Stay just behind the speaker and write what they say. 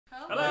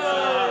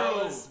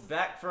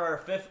back for our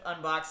 5th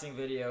unboxing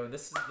video.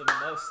 This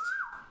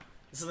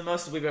is the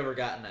most we've ever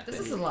gotten, I think.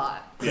 This is a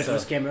lot.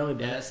 Christmas came early,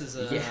 bro. Yeah, this is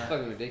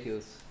fucking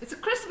ridiculous. It's a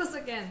Christmas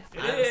again.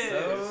 I'm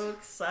so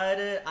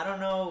excited. I don't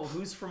know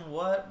who's from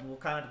what. We'll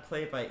kind of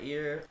play it by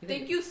ear.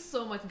 Thank you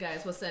so much,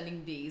 guys, for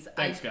sending these.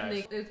 Thanks,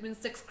 guys. It's been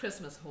 6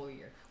 Christmas whole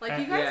year. Like,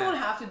 you guys don't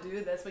have to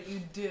do this, but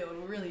you do,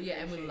 and we really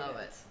and we love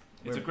it.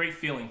 It's a great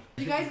feeling.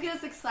 You guys get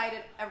us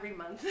excited every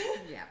month.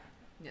 Yeah.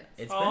 Yes.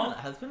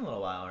 It's been a little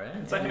while, right?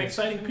 It's like an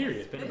exciting period.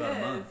 It's been about a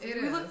month.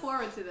 We look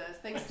forward to this,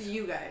 thanks to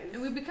you guys. And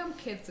we become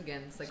kids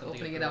again. It's like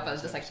opening it up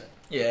as just like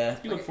Yeah.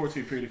 You look forward to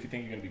a period if you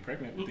think you're going to be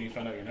pregnant, but then you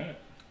find out you're not.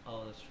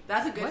 Oh, that's true.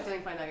 That's a good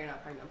feeling, find out you're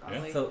not pregnant,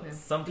 probably. So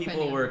some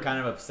people were kind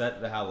of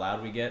upset at how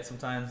loud we get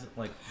sometimes.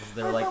 Like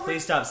they were like,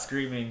 "Please stop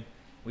screaming."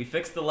 We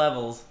fixed the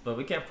levels, but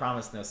we can't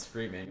promise no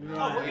screaming.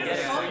 Oh, we're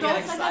gonna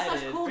don't send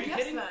us such cool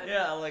gifts then.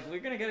 Yeah, like we're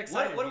gonna get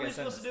excited. What are we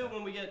supposed to do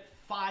when we get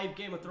 5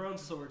 Game of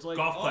Thrones swords? Like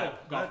Golf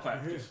clap. Golf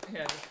clap.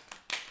 Yeah.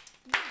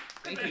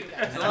 thank you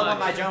guys. I love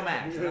my Joe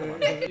Max.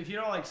 If you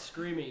don't like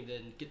screaming,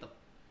 then get the.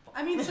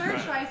 I mean, Sir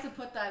tries to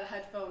put that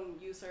headphone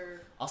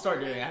user. I'll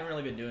start doing it. I haven't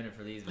really been doing it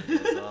for these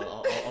videos,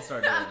 so I'll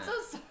start doing I'm so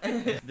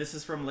sorry. it. This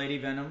is from Lady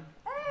Venom.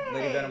 Hey.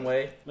 Lady Venom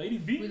Way. Lady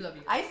V. We love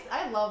you.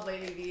 I love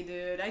Lady V,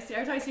 dude. Every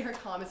time I see her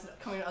comments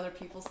coming to other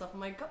people's stuff, I'm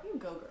like, go, you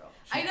go, girl.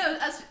 I know.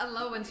 I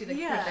love when she's like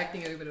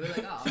protecting everybody. We're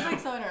like, oh. She's like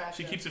so interactive.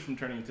 She keeps it from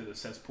turning into the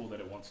cesspool that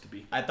it wants to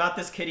be. I thought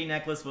this kitty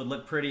necklace would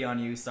look pretty on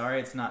you.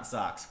 Sorry, it's not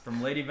socks.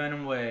 From Lady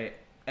Venom Way.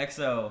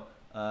 XO.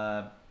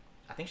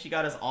 I think she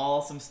got us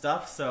all some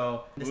stuff,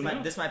 so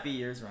this might be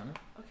yours, Rana.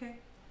 Okay.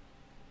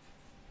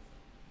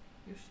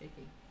 You're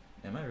shaking.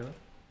 Am I really?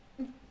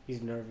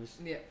 He's nervous.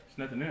 Yeah. There's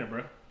nothing in it,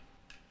 bro.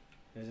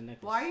 There's a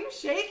necklace. Why are you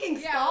shaking?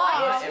 Yeah,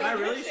 Stop. Am I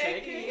really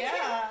shaking?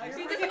 Yeah.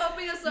 You're just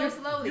opening it so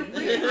slowly. You're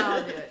freaking out.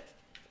 I'll do it.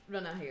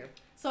 Run out here.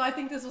 So I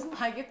think this was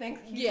my gift. Thank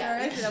you,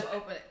 Yeah, you Suraj. should have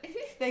opened it.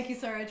 Thank you,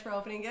 Suraj, for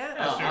opening it.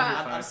 Oh, sure,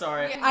 I'm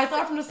sorry. Yeah. I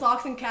thought from the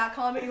socks and cat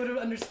comment you would have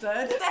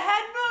understood. The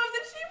head moves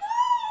and she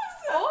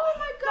moves. Oh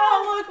my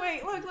god. No, look,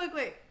 wait,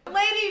 wait.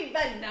 Lady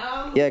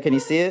Venom. Yeah, can you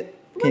see it?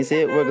 Can you see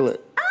it? Wiggle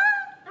it.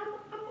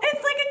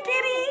 It's like a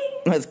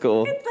kitty. That's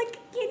cool. It's like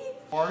a kitty.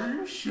 Are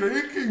you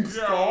shaking?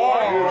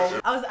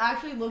 Stop! I was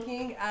actually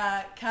looking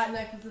at cat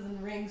necklaces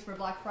and rings for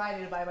Black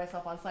Friday to buy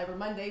myself on Cyber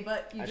Monday,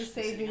 but you just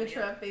saved me the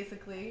trip,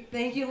 basically.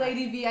 Thank you,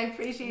 Lady V. I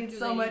appreciate it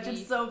so much.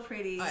 It's so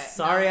pretty.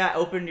 Sorry I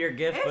opened your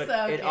gift, It's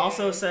but it okay.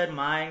 also said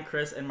mine,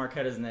 Chris, and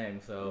Marquetta's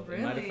name, so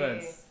in my Really?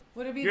 defense.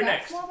 Would it be You're that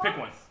next. small Pick box?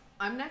 one.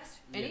 I'm next.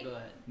 Any? Yeah, go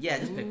ahead. Yeah,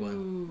 just pick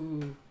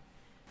one.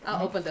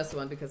 I'll open this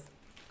one because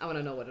I want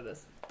to know what it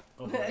is.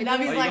 And now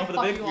he's Oh, like,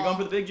 fuck you you're all. going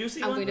for the big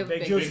juicy I'm one? going to Big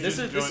big juicy. This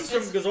is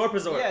from Gazor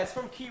Pazor. Yeah, it's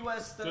from Key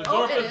West.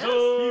 Oh, it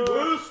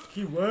is?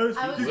 Key West.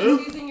 I was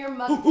just using your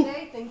mug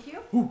today, thank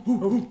you.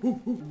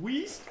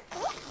 West.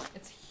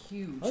 It's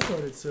huge. I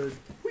thought it said.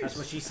 That's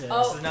what she said.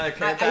 This is another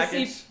care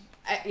package.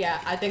 Yeah,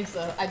 I think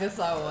so. I just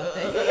saw one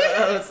thing.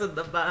 It's in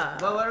the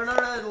box. Well,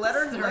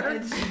 letter.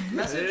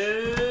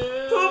 Message.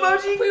 Poo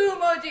emoji. Poo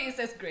emoji. It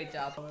says great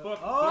job.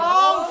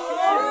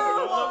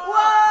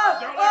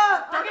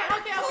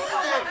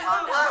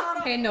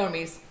 Hey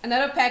Normies,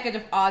 another package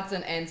of odds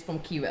and ends from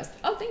Key West.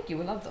 Oh, thank you.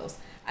 We love those.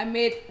 I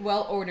made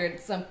ordered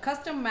some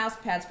custom mouse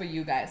pads for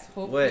you guys.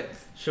 Wait,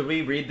 should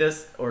we read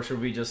this or should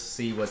we just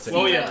see what's in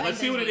Well, it? yeah, let's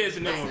see what it is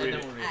and then we'll read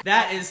it.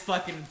 That is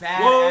fucking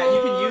bad. Whoa.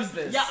 You can use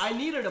this. Yeah, I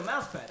needed a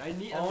mouse pad. I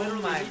Oh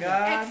literally my need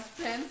god.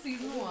 Expense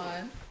season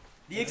 1.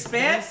 The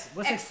Expanse?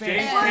 What's James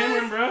James Expanse?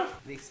 Cameron, bro.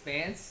 The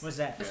Expanse? What's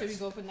that? Should we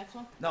go for the next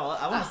one? No,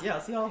 I want to. Yeah,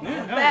 let's see all of them.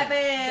 Yeah, no.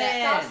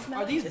 Batman.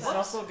 Are these It's books?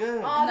 also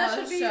good. Oh, that No,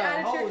 should be show.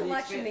 added to your Oh, the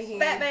collection, Expanse. Maheen.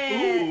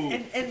 Batman.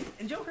 Ooh.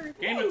 And Joker.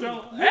 Game of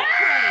Thrones.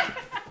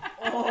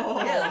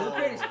 Oh. Yeah, Luke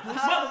Cage. We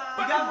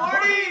got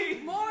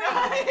Morty.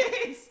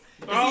 Nice.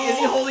 Is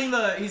he holding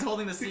the? He's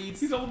holding the seeds.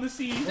 He's holding the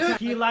seeds.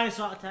 Key lime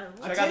salt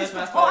taffy. Check out this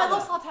mask. Oh, I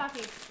love salt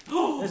taffy.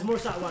 There's more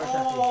saltwater taffy.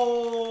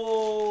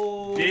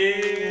 Oh.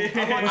 Yeah.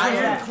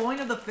 Iron coin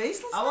of the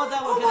faceless. I want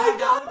that one. Oh Can I my have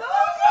god!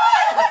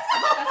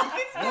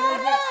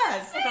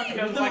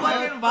 that The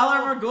fucking Valar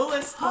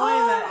Morghulis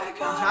coin that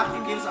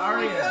Joffrey gives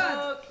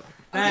Arya.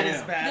 That is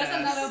Yeah. bad. There's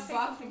another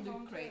box from the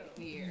crate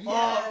here.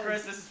 Oh,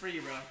 Chris, this is for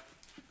you, bro.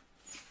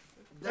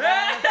 Oh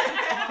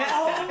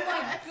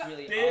my god.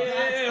 Really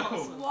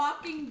Damn.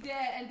 Walking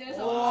Dead, and there's a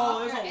Whoa,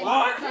 walker there's a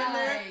walker inside. in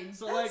there?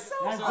 So like, so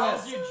so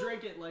awesome. as you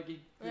drink it, like it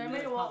I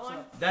made it want one.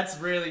 That's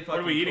really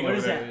fucking are we eating cool,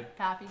 over there? dude.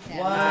 Taffy.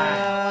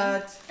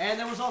 What? And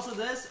there was also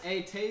this,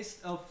 a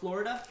taste of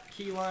Florida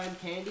key lime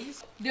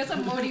candies. There's a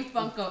Morty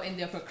Funko in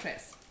there for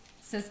Chris.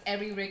 Since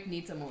every Rick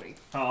needs a Morty.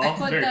 Oh, I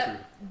put very the true.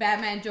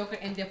 Batman Joker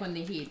in there from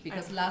the heat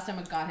because last time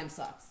I got him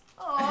socks.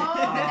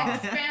 Aww.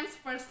 The Expanse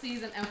first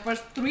season and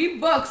first 3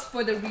 books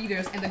for the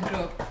readers in the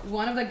group.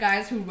 One of the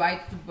guys who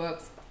writes the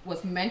books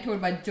was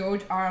mentored by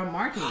George R.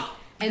 Martin.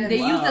 And they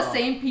use the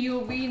same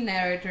POV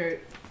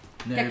narrator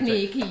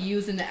technique he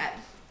used in the...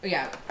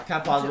 Yeah. Can I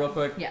pause real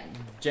quick? Yeah.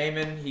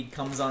 Jamin, he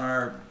comes on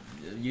our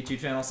YouTube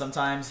channel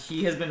sometimes.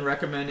 He has been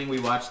recommending we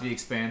watch The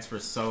Expanse for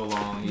so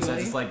long. He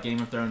says it's like Game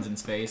of Thrones in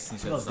space. He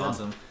says it's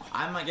awesome.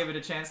 I might give it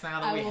a chance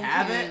now that I we will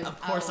have too. it. Of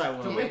course I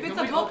will. If it's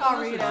a we book, open I'll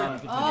this read or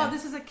it. not? Oh,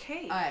 this is a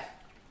cake. Alright.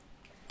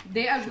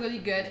 They are really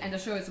good and the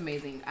show is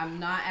amazing. I'm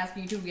not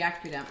asking you to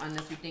react to them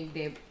unless you think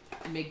they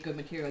make good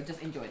material.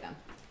 Just enjoy them.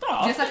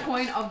 Oh, Just a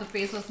coin of the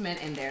faceless man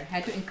in there.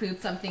 Had to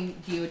include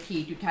something GOT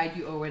to tide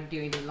you over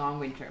during the long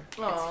winter.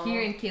 Aw. It's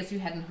here in case you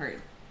hadn't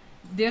heard.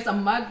 There's a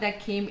mug that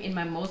came in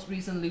my most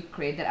recent loot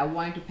crate that I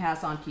wanted to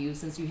pass on to you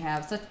since you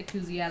have such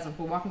enthusiasm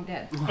for Walking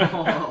Dead.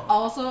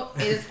 Also,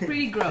 it is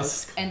pretty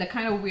gross and the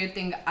kind of weird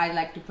thing I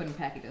like to put in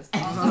packages.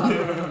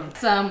 Also,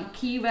 some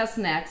Key West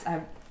snacks.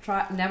 I've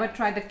never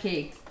tried the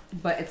cakes,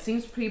 but it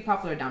seems pretty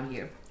popular down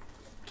here.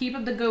 Keep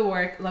up the good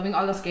work. Loving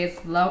all the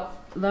skates.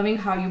 Loving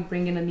how you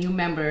bring in a new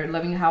member.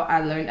 Loving how I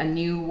learned a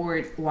new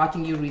word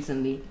watching you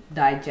recently.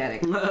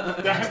 Diegetic.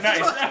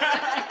 Nice.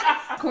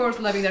 Of course,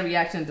 loving the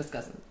reaction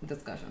discussions.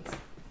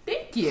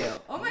 Thank you.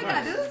 Oh my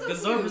god, this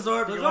is so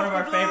Gazorb, cool. you're one of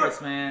our favorites,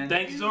 man.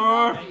 Thanks,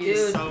 Zor. Thank you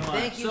so much.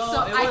 Thank you. So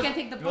I can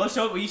take the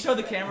Will you show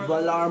the camera?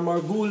 Valar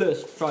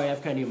Morghulis. Sorry, I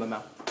have candy in my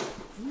mouth.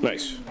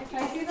 Nice.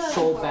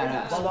 So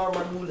badass. Valar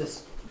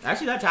Morghulis.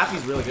 Actually, that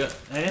taffy's really good.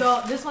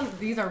 So this one,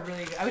 these are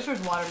really good. I wish there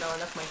was watermelon.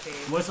 That's my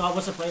favorite. What's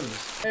the flavor?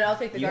 And I'll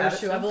take the You garbage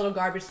have it, too. I have a Sam? little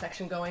garbage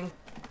section going.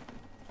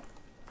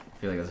 I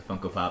feel like it's a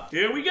Funko Pop.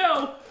 Here we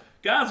go.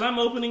 Guys, I'm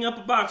opening up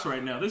a box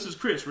right now. This is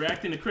Chris,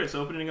 reacting to Chris,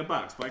 opening a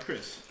box by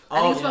Chris. I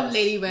think it's from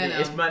Lady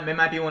Venom. It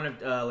might be one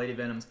of Lady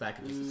Venom's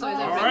packages. So is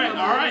it All Venom right, or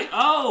all right.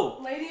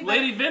 Oh, Lady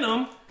Lady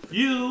Venom,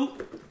 you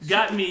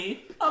got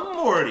me a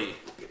Morty.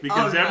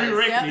 Because Oh, every nice.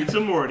 Rick Yep. needs a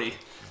Morty.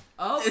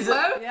 Oh, Is it-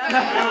 what? Yeah.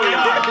 There we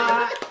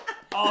are.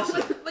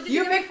 Awesome. What did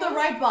You get picked the before?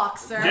 right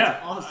box, sir. Yeah,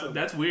 awesome.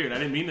 that's weird. I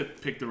didn't mean to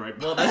pick the right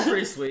Well, box. that's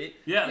pretty sweet.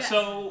 Yeah, Yeah.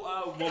 so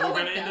what we're I going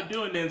like to end that. up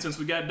doing then, since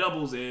we got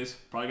doubles, is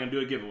probably going to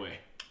do a giveaway.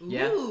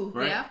 Yeah. Ooh,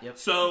 Right? yeah. Yep.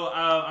 So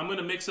I'm going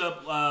to mix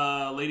up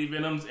Lady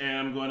Venoms, and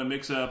I'm going to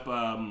mix up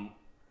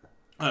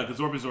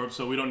Gazorb,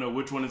 so we don't know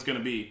which one it's going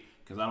to be,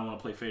 because I don't want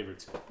to play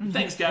favorites.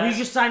 Thanks, We guys.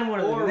 just sign one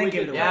of them Or and then we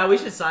give it could- away. Yeah, we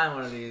should sign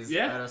one of these.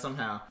 Yeah?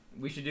 Somehow.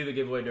 We should do the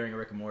giveaway during a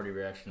Rick and Morty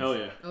reaction. Hell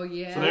yeah. Oh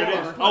yeah. So there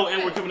it is. Oh,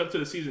 and we're coming up to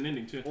the season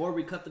ending, too. Or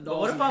we cut the dolls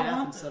what if in I half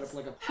want and set up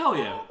like a. Hell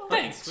yeah.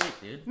 Thanks. Sweet,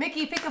 dude.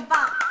 Mickey, pick a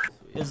box.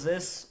 Is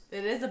this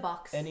It is a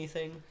box.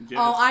 anything?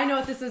 Oh, I know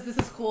what this is. This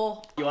is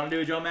cool. You want to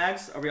do a Joe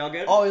Mags? Are we all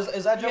good? Oh,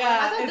 is that Joe? Yeah,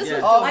 I thought it's- this Yeah.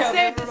 was. Oh, I okay, saved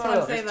okay, this no, one. no.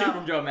 Save There's two that.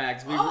 from Joe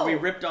Mags. Oh. We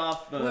ripped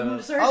off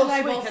the... Serge Oh, and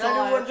I sweet. both Can saw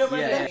I do one it. Joe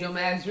Yeah. Mags? Joe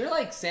Mags, you're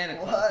like Santa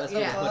Claus. What? That's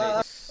what Yeah. I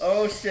put it.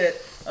 Oh,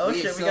 shit. Oh, We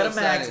shit. are We so got a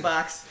Mags excited.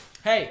 box.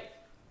 Hey,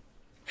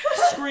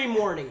 scream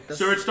warning.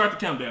 Sir, start the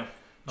countdown.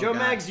 Joe God.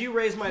 Mags, you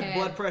raise my Okay.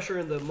 blood pressure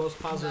in the most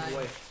positive Nice.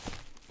 way.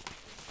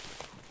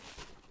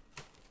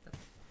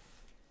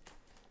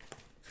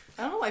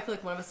 I don't know why I feel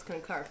like one of us is gonna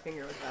cut our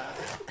finger with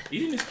that.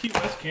 Eating this Key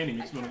West candy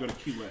makes me want to go to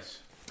Key West.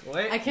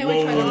 Wait. I can't wait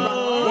to try to.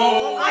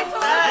 Whoa. I told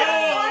you!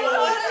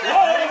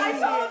 I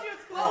told you!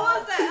 What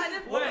was that? I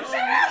didn't. What? I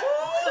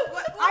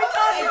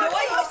told you!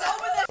 Wait, you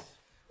open this.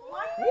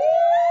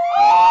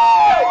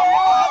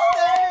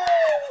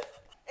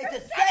 It's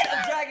a set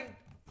of dragon.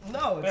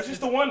 No, That's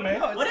just the one, man.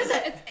 What is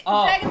it? It's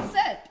Oh. dragon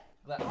set.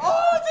 I mean,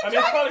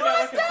 it's probably got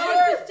like a...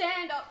 Oh, to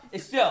stand up.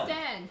 It's still.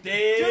 Stand.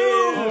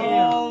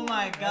 Oh,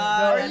 my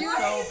God. Are That's you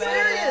so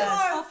serious?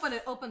 badass. Open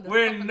it. Open this.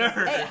 We're open this.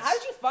 nerds. Hey, how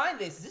did you find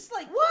this? Is this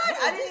like What?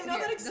 I didn't even know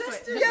Here, that this way,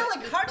 existed. this Yeah, way.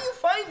 like how do you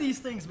find these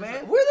things,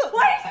 man? Where the?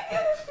 Why did you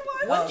give this to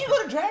us? When did you go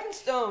to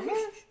Dragonstone,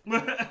 man?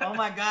 Oh,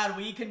 my God.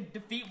 We can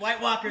defeat White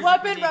Walkers. if we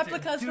Weapon need to.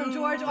 replicas from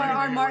George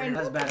R.R. Martin.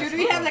 That's badass. Dude,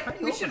 we have like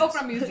we should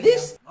open a museum.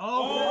 This.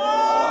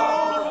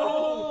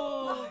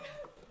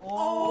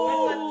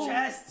 Oh, it's a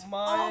chest.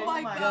 Oh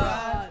my my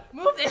god.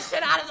 Move this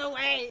shit out of the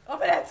way.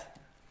 Open it.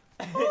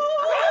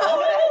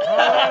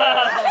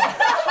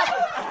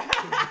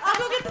 I'll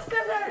go get the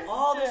scissors.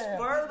 All this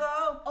fur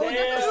though. Oh, that's a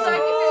Damn.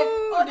 psychic.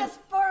 Oh, that's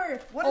fur.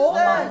 What is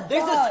that?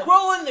 There's a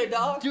scroll in there,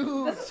 dog.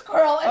 Dude. That's a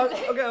squirrel.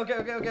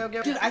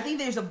 Okay. Dude, I think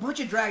there's a bunch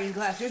of dragon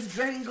glass. There's a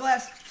dragon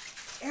glass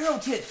arrow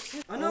tips.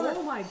 Another.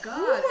 Oh my god.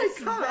 Oh my it's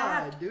god,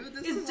 bad. dude. This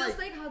It's is just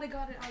like how they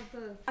got it out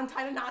the.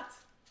 Untie a knot.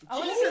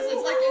 Jesus,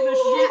 it's like in a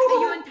shit that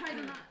you untie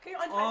the knot. Can you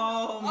untie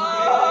Oh my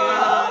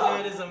God,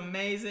 that is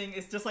amazing.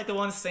 It's just like the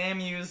one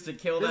Sam used to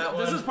kill that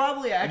one. This is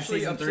probably actually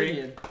season 3.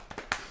 obsidian.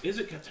 Is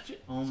it? Can I touch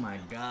it? Oh my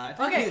God.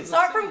 Okay,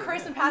 start from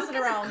Chris and pass it Look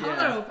at around. the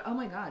color of it. Oh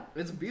my god.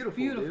 It's beautiful.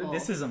 Beautiful. Dude.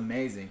 This is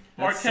amazing.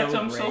 Marquette, That's so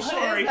I'm so great. sorry.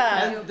 What is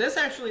that? And this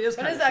actually is.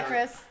 What kinda is that, sharp.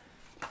 Chris?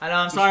 I know,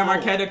 I'm sorry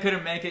Marquetta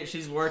couldn't make it.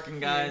 She's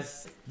working,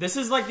 guys. This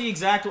is like the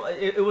exact,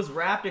 it was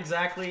wrapped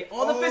exactly.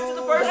 Oh, the fist of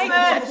the first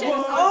man!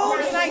 Oh,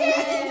 can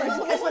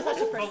I touch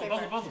the first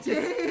paper?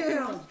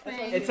 Buzzle.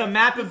 It's a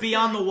map of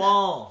Beyond the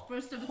Wall.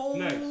 First of the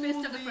Nice.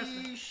 fist of the first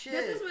one. Shit.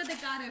 This is where they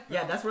got it from.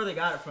 Yeah, that's where they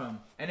got it from.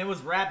 And it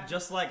was wrapped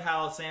just like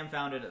how Sam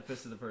found it at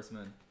Fist of the First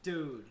Man.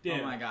 Dude. Yeah.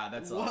 Oh my God,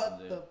 that's What awesome,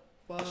 dude. the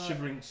fuck?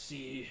 Shivering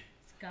sea.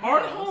 Got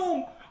Hard it.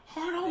 home.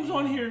 Hard home's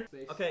on here.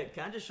 Okay,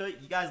 can I just show you?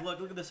 You guys look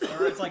at this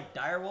fur. It's like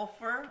direwolf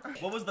fur.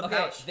 What was the Okay,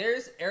 pouch?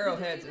 there's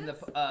arrowheads in the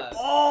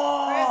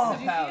Oh! Chris,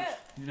 did you see pouch.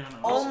 it? No.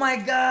 Oh my Let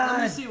me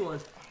God! see one.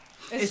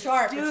 It's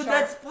sharp. Dude, it's sharp.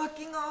 that's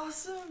fucking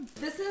awesome.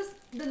 This is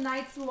the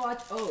Night's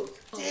Watch oath.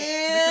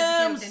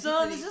 Damn, This is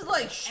son, identity this is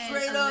like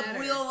straight and a up letter.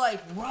 real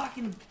like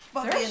rockin'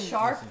 fucking. They're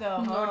sharp though,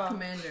 Lord huh?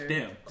 Commander.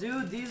 Damn.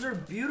 Dude, these are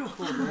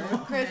beautiful, bro.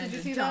 Chris, did you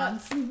see Jon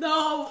that?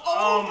 Snow.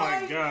 Oh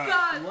my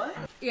God. What?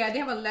 Yeah, they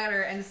have a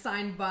letter and it's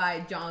signed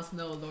by Jon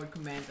Snow, Lord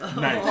Commander.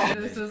 Nice.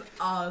 This is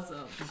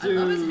awesome. I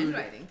love his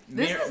handwriting.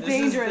 This is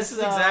dangerous, This is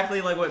though.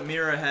 exactly like what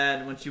Mira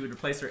had when she would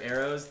replace her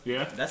arrows.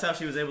 Yeah. That's how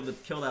she was able to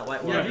kill that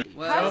White Yeah.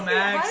 Walker. How Joe does, how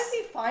Max. does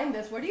he find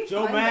this? Where do you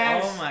Joe find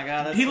Max. this? Oh my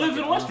god, that's He lives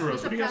in fucking awesome.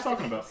 Westeros. What are you guys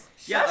talking about?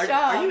 Yeah, Shut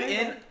are up. you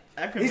in?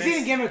 I'm He's convinced.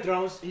 in Game of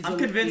Thrones. I'm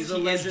convinced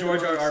he is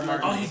George R.R.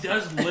 Martin. Oh, he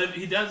does live.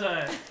 He does.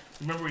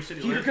 Remember we said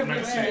he lived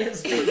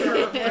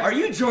in Are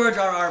you George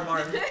R.R.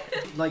 Martin?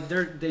 Like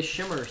they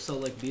shimmer so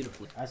like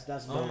beautifully.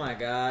 That's Oh my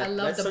god, I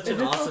love that's the such book.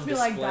 an Is this supposed awesome to be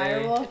like display.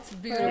 direwolf? It's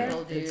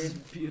beautiful, It's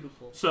dude.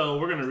 beautiful. So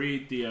we're gonna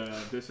read the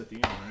this at the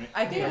end, right?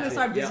 I think I'm gonna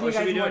start Yeah, visiting or you should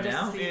guys we do more it just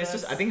now? to see It's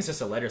this. just, I think it's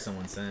just a letter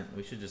someone sent.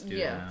 We should just do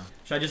Yeah. it now.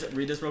 Should I just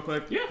read this real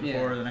quick? Yeah.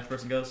 Before the next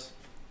person goes?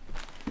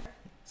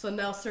 So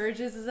now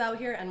Surges is out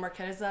here and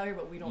Marquette is out here,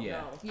 but we don't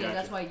Yeah. know. Yeah, Gotcha.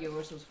 that's why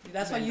yours was.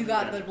 That's why you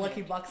got the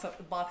lucky box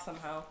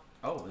somehow.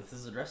 Oh, this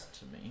is addressed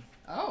to me.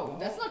 Oh,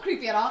 that's not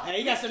creepy at all. Hey,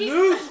 you got some Keep-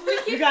 news? We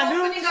keep You got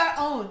opening news? our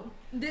own.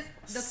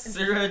 That's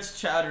Suraj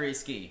Chowdhury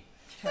Ski.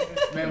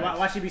 Man,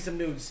 watch it be some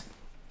nudes.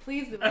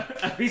 Please.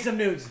 Be some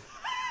nudes.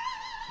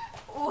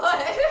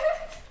 What?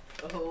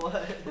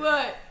 What?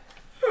 What?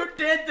 Who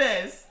did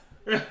this?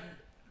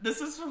 This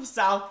is from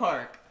South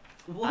Park.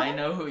 What? I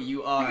know who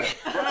you are.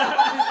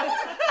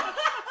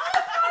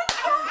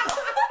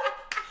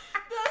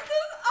 This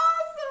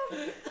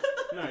is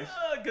awesome.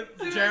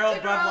 Nice. Gerald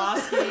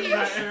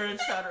Broflovsky, Suraj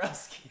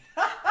Chowdhury.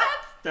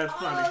 That's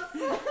funny.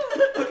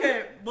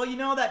 Okay, well, you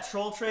know that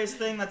Troll Trace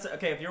thing? That's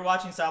okay. If you're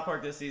watching South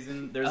Park this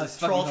season, there's That's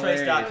this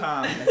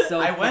trolltrace.com. It's so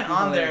I went fucking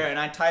on there hilarious. and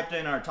I typed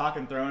in our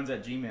Talking Thrones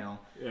at Gmail,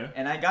 Yeah.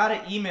 and I got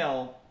an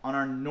email on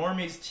our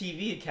Normies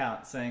TV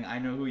account saying, "I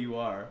know who you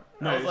are."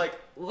 And I was Nice.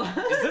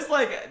 like, "Is this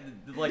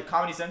like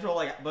Comedy Central?"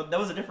 Like, but that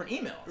was a different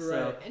email. So,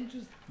 Right.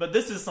 interesting. but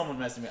this is someone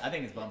messing with me. I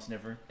think it's Bum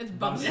Sniffer. It's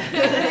bum Yeah,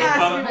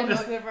 sniffer. Bum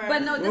Sniffer.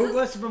 But no, this is.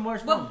 What's the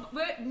remorse from?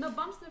 No,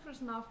 bum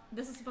sniffer's not.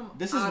 This is from.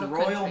 This is out of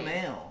Royal country.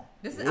 Mail.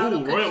 This is out Ooh,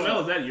 of Royal country. Mail,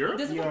 is that Europe?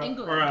 This is from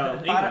England. Or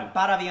England?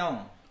 Par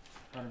avion.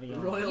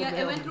 Royal Yeah, it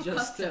Mail went through just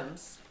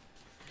customs.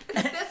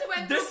 This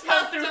went This through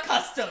went through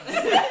customs.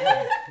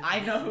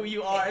 I know who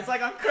you are. It's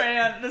like on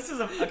crayon. This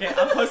is okay.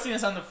 I'm posting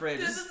this on the fridge.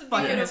 This This is is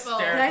fucking beautiful.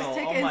 hysterical. Nice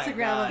take Oh my Instagram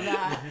God. of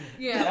that.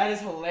 Yeah. That is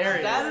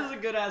hilarious. That is a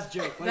good ass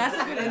joke. Like, That's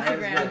a good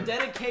Instagram. The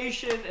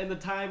dedication and the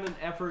time and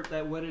effort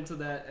that went into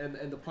that, and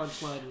the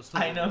punchline was.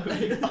 I know who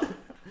you are.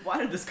 Why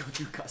did this go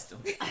through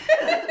customs?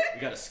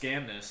 We gotta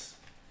scan this.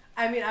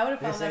 I mean, I would have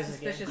found This that is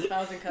again. suspicious if I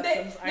was in They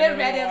customs. I know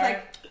read you it. are.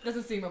 Like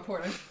doesn't seem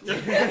important.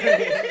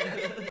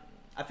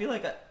 I feel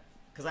like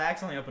because I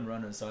accidentally opened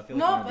runners, so I feel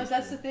like No, one of but these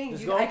that's two. the thing.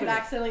 Just You, go I open could it.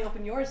 accidentally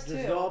open yours Just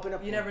too. go open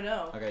up You one. never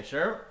know. Okay,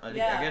 sure. I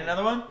Yeah. get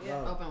another one.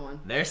 Yeah. Open one.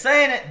 They're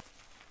saying it.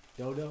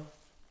 Dodo.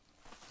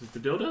 Is it the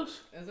dildos?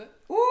 Is it?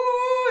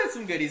 Ooh, there's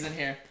some goodies in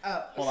here.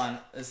 Oh. Hold on.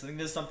 I think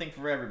there's something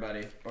for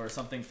everybody, or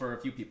something for a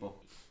few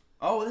people.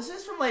 Oh, this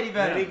is from Lady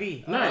Venom. Lady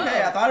V. Nice.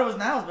 Okay, I thought it was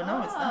Niles, but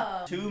no, it's Ah.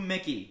 not. To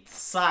Mickey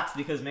socks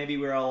because maybe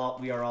we are all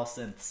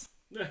synths.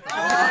 What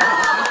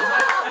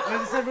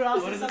does everyone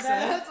else What does it say?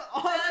 say? That's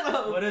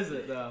awesome. What is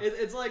it though?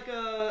 It's like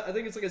I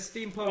think it's like a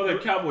steampunk. Oh, they're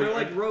cowboy- They're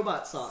like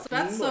robot socks.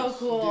 That's so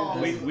cool.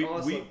 Dude, We this is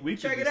awesome. we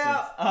Check could it be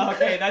out. Oh,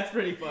 okay, that's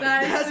pretty funny.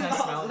 That is Can I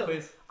smell awesome. it,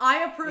 please?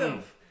 I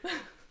approve.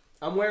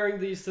 I'm wearing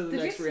these to the Did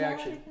you next smell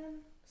reaction. it again?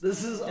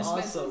 This is It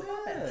awesome. smells so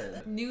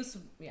good. News.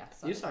 Yeah.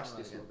 New socks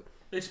do smell good.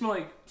 They smell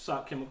like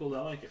sock chemicals.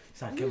 I like it.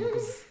 It's not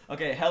chemicals.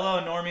 Okay, hello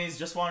Normies.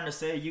 Just wanted to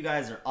say you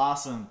guys are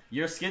awesome.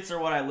 Your skits are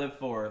what I live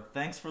for.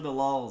 Thanks for the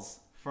lulls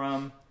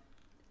from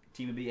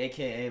Team B,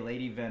 aka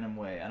Lady Venom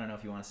Way. I don't know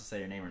if you want us to say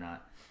your name or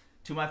not.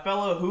 To my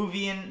fellow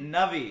Hoovian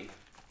Nuvi.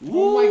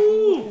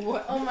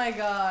 Oh my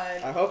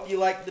god. I hope you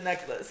like the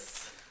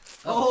necklace.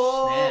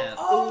 Oh,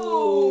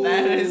 Oh.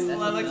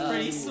 That looks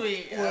pretty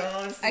sweet.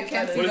 I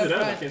can't see What is the it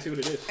at? I front. can't see what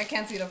it is. I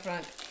can't see the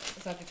front.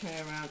 So I have to turn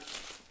it around.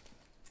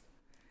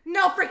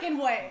 No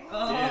freaking way.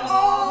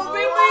 Oh,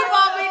 Wibbly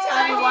Wobbly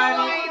Timey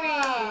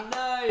Wimey.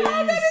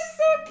 nice. That is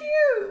so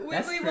cute.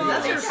 That's Wibbly pretty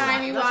Wobbly awesome.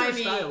 Timey That's her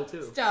style, Wimey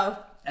too. stuff.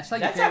 That's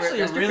like That's your favorite, actually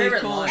a that's your really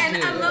favorite cool line, And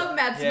too. I love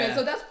Matt Smith, Yeah.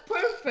 so that's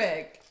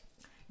perfect.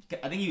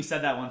 I think you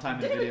said that one time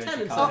in the David video in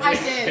Tennant Chicago. Oh, I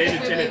did. David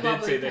Wibbly Tennant did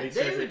Wobbly say that. He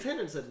said David it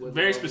Tennant said Wibbly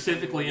very Wobbly.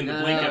 specifically in the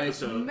No, Blink it's-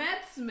 episode. Matt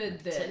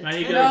Smith did. Now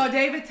he goes, No,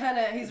 David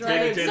Tennant. He's right.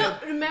 David Tennant.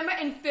 So remember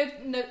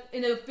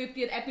in the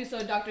 50th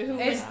episode, Doctor Who,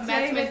 It's when Matt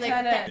David Smith like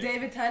Tennant.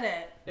 David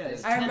Tennant. Yeah,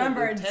 it's I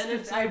remember. Tennant.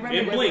 Tennant. I remember.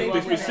 in it's Blink, they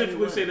David Tennant.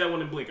 specifically say that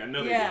one in Blink. I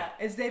know they Yeah,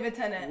 it's David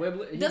Tennant.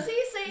 Wibbly- does he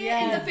say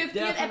Yeah, it in the 50th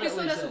definitely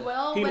episode as said it.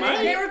 well? He When might.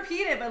 I- They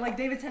repeat it, but like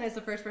David Tennant is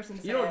the first person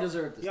to say You don't it.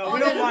 deserve this. Yo, Oh, we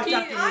don't then watch he-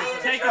 Doctor I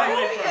Who. Take it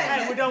away from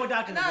Hey, we're done with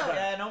Doctor No. Who.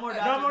 Yeah, no more No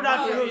Doctor more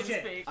Doctor Who. Who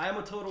shit. I am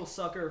a total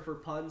sucker for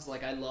puns.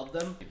 Like, I love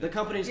them. The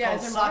company's Yeah, called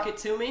is there Sock more? It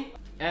To Me,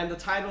 and the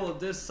title of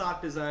this sock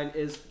design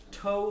is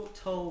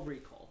Total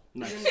Recall.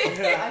 Nice.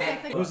 I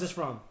think Who's this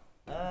from?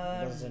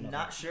 Doesn't know.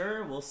 Not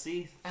sure. We'll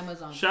see.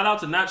 Amazon. Shout out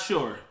to Not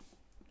Sure.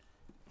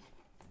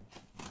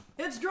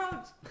 It's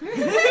drugs.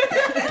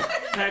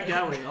 Pat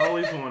Gowling,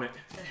 always want it.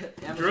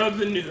 Drugs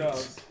and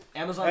nudes.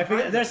 Amazon I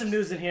think Prime. there's some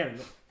news in here.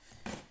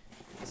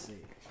 Let's see.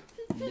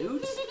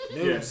 Nudes?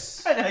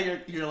 News. I know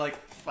you're like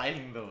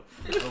fighting the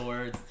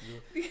words.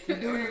 You're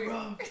doing it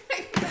wrong.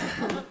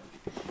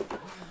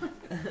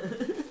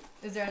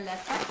 Is there a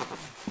letter? Oh,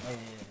 yeah.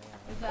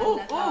 Is there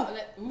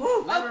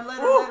a letter?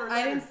 Letter.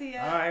 I didn't see it.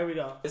 All right, here we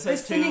go. It says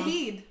It's to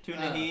Nahid.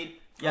 Nahid.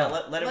 Yeah,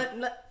 let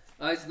him.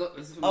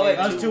 Oh, wait,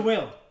 Us to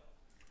Will.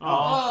 Oh.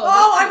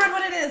 Oh, I read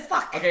what it is.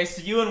 Fuck. Okay,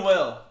 so you and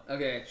Will.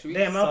 Okay, should we?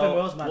 Damn, I'm up in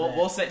Will's So my we'll, bad.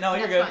 we'll say no.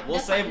 You're That's good. fine. We'll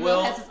That's save fine.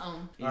 Will. has his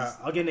own. All right,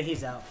 I'll get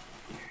Nahid's out.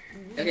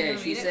 Okay,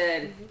 she Read it?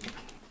 said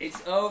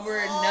it's over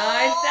 9,000.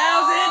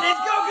 It's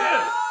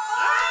Goku.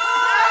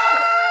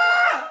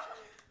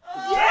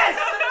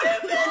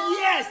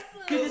 Yes!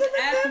 Could this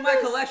add to my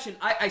collection?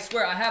 I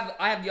swear, I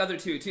have the other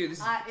two too. This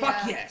is fuck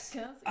Yeah. yes.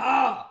 Can I see it?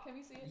 Ah, Can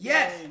we see it?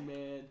 yes. Hey,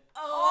 man.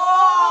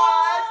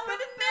 Oh, it's for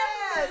the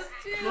Nimbus.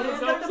 What is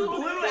Got that? the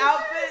blue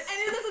outfit. And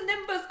it has a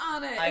nimbus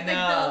on it. I It's know.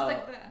 like those,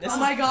 like that. This Oh is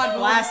my God,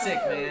 classic,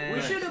 man.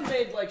 We should have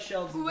made like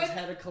shelves that With- just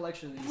had a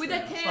collection of these With a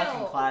things. fucking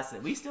tail.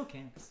 classic. We still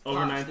can.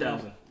 Over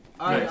 9,000.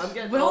 Alright, Nice. I'm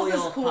getting Will's all is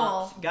y'all cool.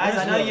 pops. Guys, I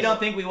Where's know you Will's? don't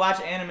think we watch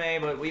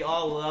anime, but we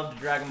all love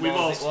Dragon Ball. We've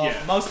all- Z. Well,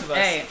 yeah. most of us.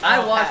 Hey,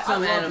 I watched I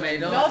some love anime. it.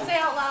 Don't Say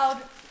out loud.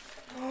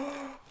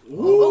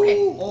 Okay.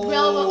 Will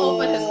will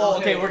open his own.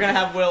 Okay, we're gonna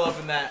have Will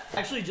open that.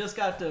 Actually, just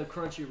got the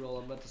Crunchyroll.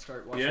 I'm about to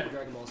start watching Yeah?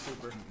 Dragon Ball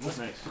Super. Nice.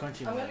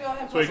 Crunchy. I'm gonna go ahead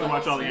and So you put can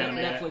watch all the some- anime.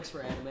 Netflix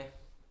for anime.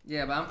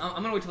 Yeah, but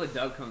I'm gonna wait till the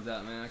dub comes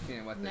out, man. I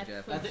can't watch that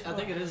Netflix. Japanese. I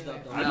think it is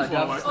dubbed. I just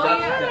wanna watch Oh, that.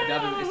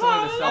 yeah. It's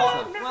only the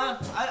sub. Well,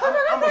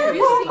 I'm Have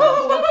you seen the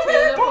whole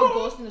trailer for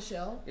Ghost in the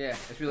Shell? Yeah,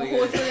 it's The really whole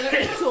good. trailer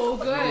is so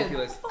good.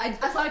 Ridiculous. I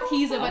saw a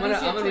teaser, but I I'm didn't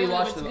see a gonna trailer.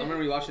 rewatch It's them. I'm good.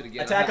 gonna rewatch it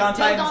again. Attack on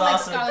Still Titan's don't like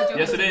awesome. Scarlett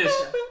Yes, it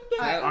Johansson. is.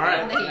 Alright, All right.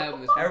 Nahid. Can I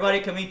open this one? Everybody,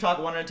 can we talk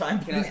one at a time?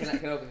 Can I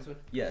open this one?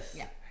 Yes.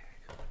 Yeah.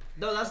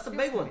 No, that's the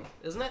big one,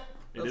 isn't it?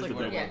 It That's is like the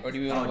one big of one. Yeah. Or do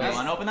we Oh, want do to you wait?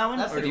 want to open that one?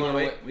 That's Or the do you want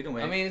to one. wait? We can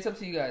wait. I mean, it's up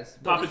to you guys.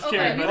 Pop its Okay,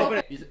 cherry, we buddy.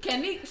 hope-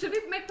 Can we? Should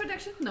we make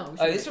predictions? No. we This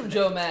is shouldn't. from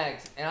Joe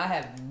Mags, and I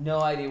have no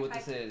idea what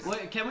this is.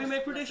 Wait, can we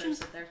make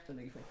predictions?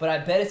 But I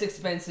bet it's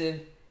expensive,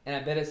 and I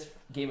bet it's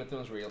Game of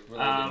Thrones related.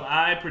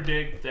 I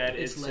predict that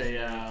It's it's less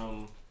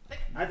a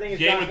I think it's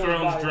Game Josh of Jones'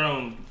 Thrones body.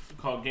 drone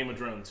called Game of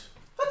Drones.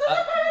 What?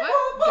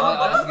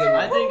 That's a good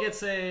one. I think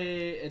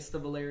it's the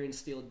Valerian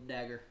steel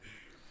dagger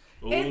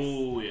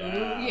Oh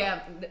yeah. Yeah.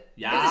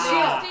 Yeah. Is it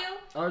shield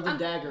steel? or the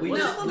dagger. No,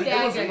 Was the it-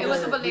 dagger. It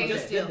was a We Valerian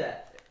just steel. did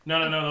that.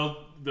 No.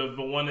 The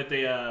one that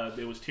they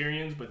it was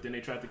Tyrion's, but then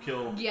they tried to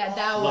kill. Yeah,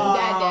 that one.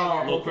 That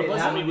dagger. Little Okay, purple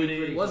that homie would with be it.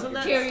 pretty Wasn't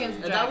that? Tyrion's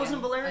That dragon.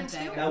 wasn't Valerian A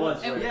steel. dagger. That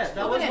was. It was. Yeah, that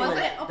Open was it.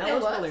 Valerian. Open That it.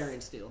 was Was.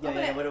 Valerian steel. Yeah,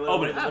 yeah. What?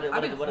 Open it.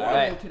 I've been What?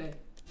 horrible today.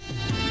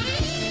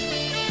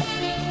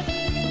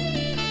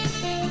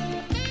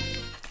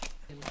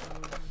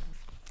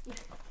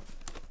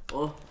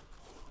 Oh.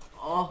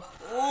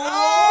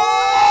 Oh.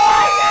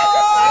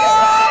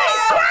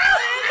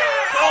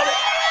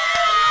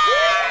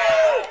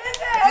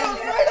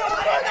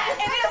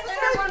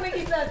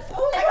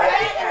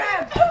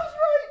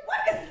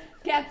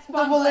 Cat The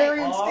spotlight.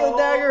 Valerian steel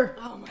dagger.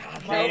 Oh my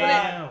god. Can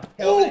I open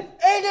it? Ooh,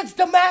 and it's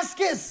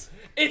Damascus.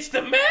 It's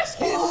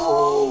Damascus.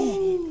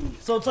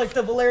 So it's like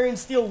the Valerian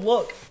steel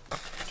look.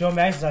 Joe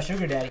Max is our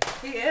sugar daddy.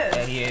 He is.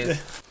 Yeah, he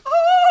is.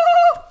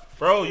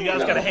 Bro, you guys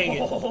gotta hang it.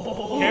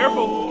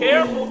 Careful.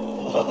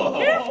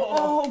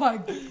 Oh my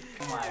god.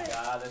 Oh my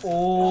god. This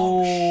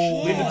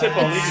Oh, Leave the tip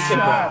on. Leave the tip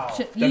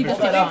on. Leave the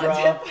Shut tip up, on.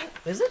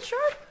 bro. is it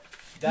sharp?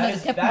 That the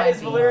is tip that might is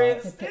be. Valerian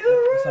The steel.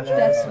 It's not sharp.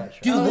 That's- It's not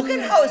sharp. Dude, look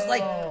at how it's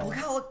like.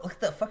 Look at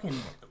the fucking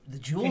the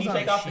jewels Can you on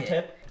take this off the shit.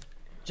 tip?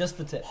 Just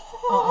the tip.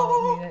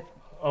 Read it.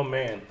 Oh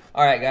man.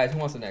 All right, guys, who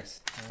wants the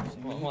next?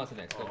 Who wants the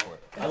next? Go for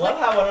it. I love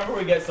how whenever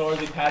we get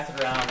swords, we pass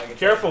it around. Like it's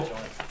Careful. like a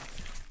joint.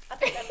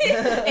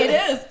 It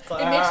is. So,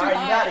 It makes you alright,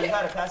 you got it. high. You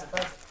got it. Pass it.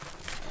 Pass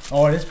it.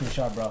 Oh, it is pretty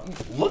sharp, bro.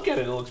 Look at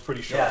it. It looks pretty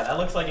Yeah, sharp. that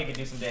looks like it could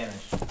do some damage.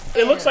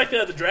 It looks like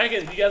the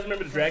dragon. You guys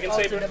remember the dragon Oh,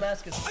 it's a saber?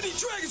 Damascus. I need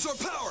Dragon Sword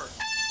power!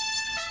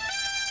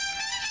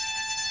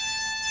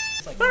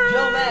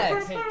 Joe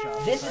Mags, Paint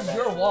job. this is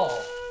your wall.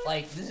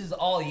 Like, this is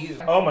all you.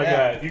 Oh my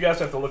Yeah. god. You guys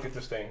have to look at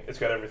this thing. It's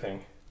got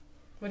everything.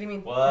 What do you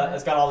mean? What?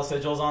 It's got all the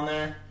sigils on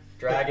there.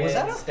 Dragon, Was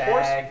that a stag.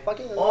 horse?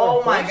 Fucking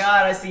Oh my horse?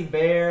 god! I see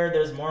bear.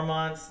 There's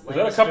Mormonts. Was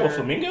that a couple of Lannister.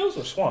 flamingos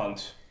or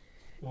swans?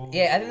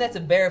 Yeah, I think that's a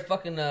bear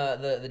fucking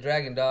the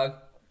dragon dog.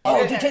 Oh,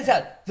 dude, check this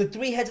out. The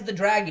three heads of the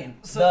dragon.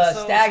 The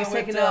stag is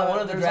taking out one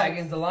of the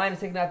dragons. The lion is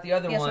taking out the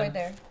other Yes, one. right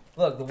there.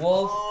 Look, the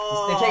wolves.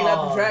 They're taking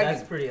out the dragon.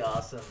 That's pretty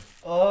awesome.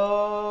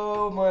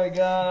 Oh my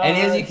god. And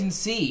as you can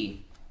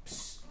see,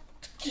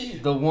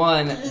 the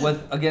one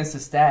with against the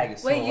stag is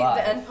still Wait, the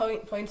alive.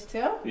 end points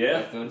too?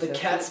 Yeah. The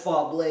cat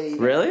spot blade.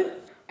 Really?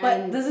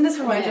 But doesn't this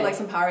remind you of like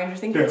some Power Rangers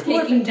thing? It's Taking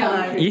morphin' down.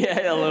 time.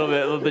 Yeah, a little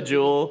bit. The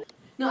jewel.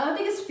 No, I don't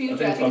think it's I future.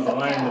 think I it's think it's about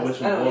a the lion, the witch,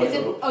 past. and the Is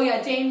it? wolf. Oh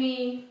yeah,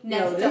 Jamie,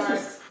 Ned No, this Stark,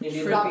 is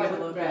trippy Robert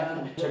to look Brown.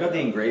 at. Check out the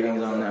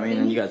engravings on that. I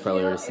mean, you guys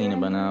probably already seen it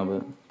by now,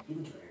 but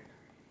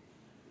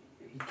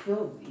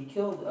He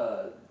killed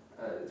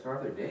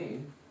Arthur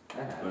Dane.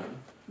 That happened.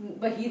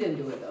 But he didn't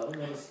do it though.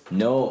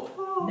 No,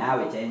 now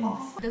it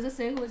ends. Does it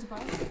say who it's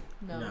by?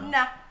 No.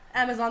 Nah.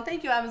 Amazon.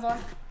 Thank you, Amazon.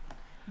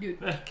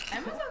 Dude,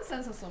 Amazon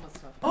sends us so much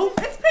stuff. Oh,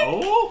 it's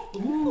pink. Oh.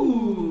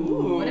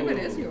 Ooh. What if it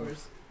is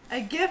yours?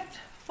 A gift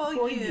for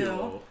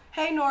you.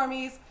 Hey,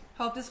 Normies.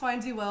 Hope this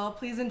finds you well.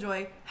 Please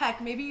enjoy.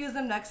 Heck, maybe use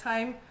them next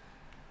time.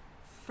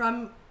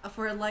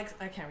 For like,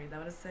 I can't read that.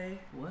 What does it say?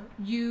 What?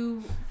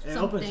 You It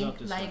opens something up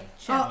this like way.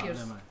 check Oh, your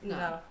never mind.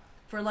 No.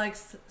 For like,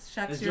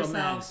 checks It's Joe yourselves.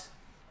 Mags.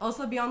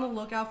 Also, be on the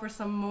lookout for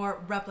some more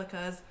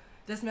replicas.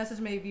 This message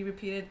may be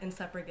repeated in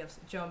separate gifts.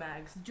 Joe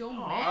Mags. Joe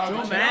Mags.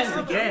 Joe Mags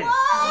again.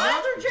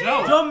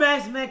 Joe. Joe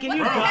Mags, man, can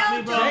you What the adopt hell,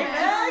 me, bro? Joe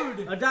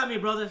Mags? Adopt me,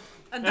 brother.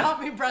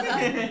 Adopt me,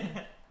 brother.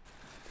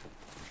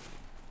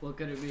 What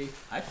could it be?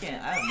 I have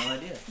no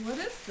idea. What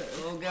is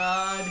this? Oh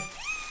God.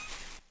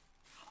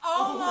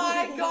 Oh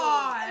my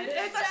God!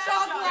 It's a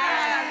shot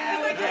glass.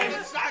 It's a case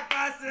of shot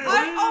glasses.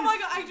 oh my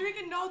God! I drink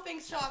and no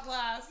thanks shot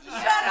glass. Shut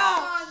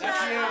up!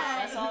 That's you.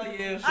 That's all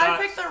you. I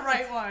picked the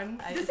right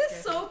one. This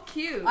is so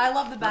cute. I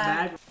love the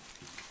bag. Bag.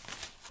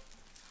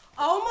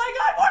 Oh my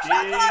God! More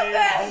shot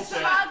glasses!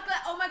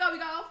 Oh my God, we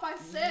got all 5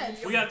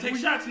 sets. We gotta take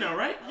shots now,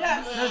 right?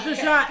 Yes. Let's do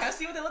Can I shots.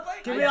 see what they look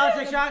like? Can we all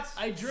take shots?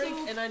 I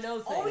drink and I know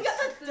things. Oh, we got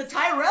the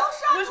Tyrell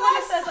shot. Which one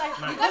it says I?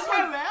 Nice. This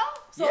one.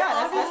 So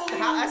Yeah,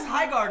 that's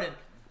High Garden.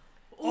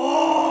 Can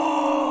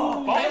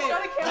I show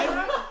the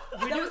camera?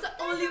 That was the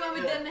only one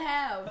we didn't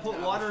have. Put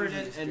water in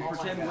it and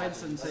pretend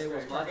Winston say it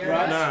was vodka.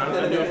 Nah, I'm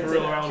gonna do it for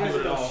real or I don't do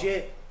it at all.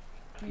 Shit.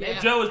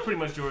 Joe is pretty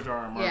much George R.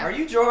 R. Martin. Yeah. Are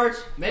you George?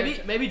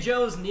 Maybe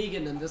Joe's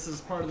Negan and this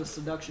is part of the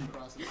seduction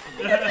process.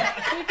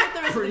 Can we put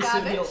the rest of Pretty the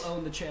soon garbage? he'll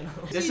own the channel.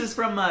 This is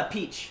from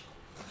Peach.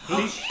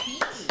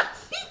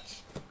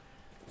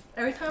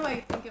 Every time I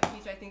think of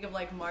Peach, I think of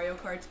like Mario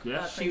Kart's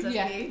Yeah. Princess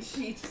Yeah. Peach.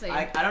 Peach, same.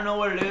 I don't know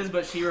what it is,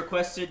 but she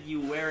requested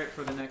you wear it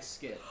for the next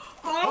skit.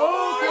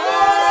 Oh!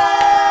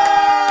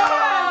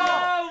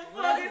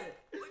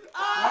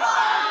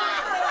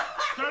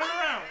 Turn it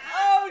around.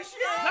 Oh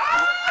shit!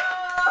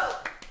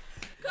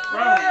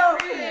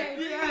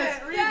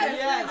 Yes.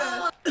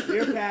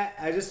 Dear Pat,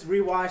 I just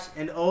rewatched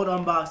an old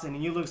unboxing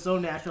and you look so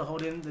natural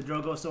holding the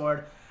Drogo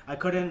sword. I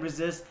couldn't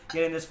resist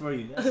getting this for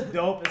you. That's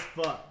dope as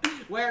fuck.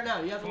 Wear it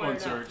now. You have to Come wear on,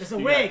 it now. Serge. It's a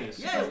You got wig. this.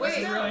 Yeah,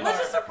 wait. Let's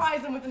just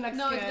surprise him with the next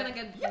No, skit. it's gonna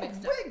get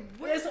mixed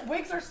up.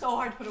 Wigs are so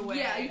hard to put away.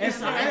 Yeah, you It's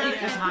can hot. have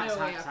It's it hot. It's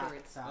away hot.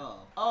 afterwards. Oh.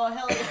 Oh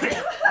hell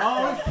yeah!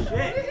 Oh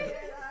shit.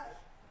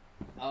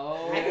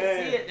 Oh. I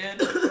can see it,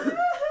 dude.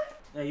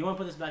 Hey, you want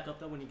to put this back up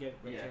though when you get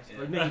ready?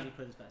 Yeah. Or maybe you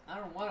put this back. I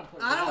don't want to put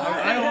it I don't down. want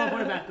I don't want to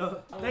put it back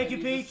up. Oh, Thank you,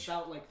 just Peach.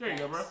 spout like There you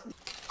go, bro.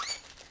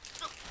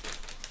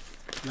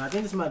 No, I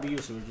think this might be you,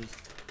 Surges.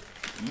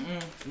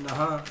 Mm-mm.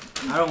 Uh-huh.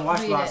 I don't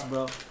watch Read Lost, it.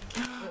 bro.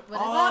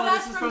 Oh,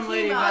 that's this is from from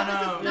Lady Kiva.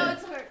 Venom. No,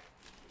 it's her.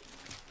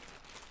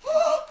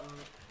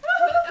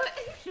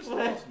 She's close,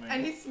 man.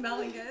 And he's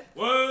smelling it.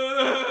 Whoa!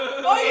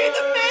 Oh, you hit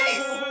the mace!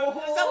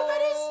 Is that what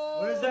that is?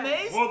 Where's that?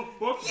 Maze?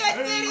 Whoa. Yes,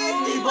 it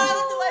is. These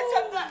violent delights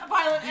have that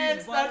violent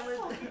ends. That's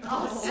fucking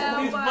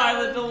awesome. These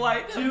violent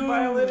delights. Two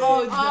violent.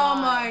 Oh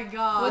my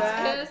God. What's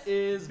That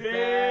his? is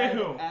Damn.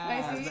 Can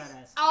I badass. see? Badass.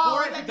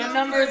 Oh, The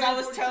numbers I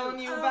was telling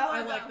you about.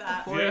 I like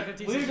that. Yeah.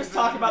 We were just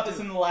talking about this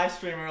in the live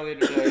stream earlier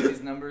today.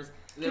 These numbers.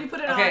 Can you put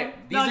it Okay, on?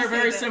 these No, are just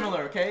very save it.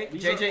 similar. Okay,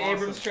 These J.J. are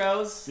Abrams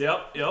chose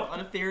Yep. on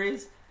the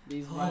theories.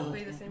 These Wait,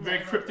 violent. the same Very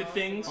one. cryptic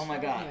things. Oh my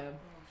god. Yeah.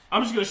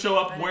 I'm just gonna show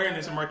up wearing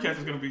this, and Marquette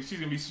is gonna be. She's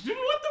gonna be.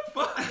 What the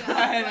fuck?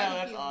 I know,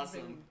 that's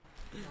awesome.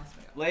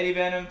 Lady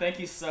Venom, thank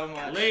you so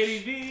much. Lady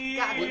V.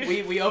 Got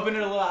it. We opened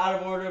it a little out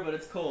of order, but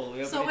it's cool. We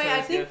opened So each wait, I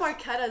other's think gifts.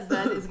 Marquetta's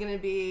then is gonna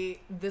be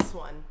this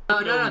one.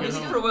 No, this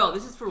is for Will.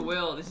 This is for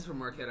Will. This is for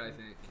Marquette, I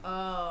think.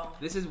 Oh.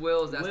 This is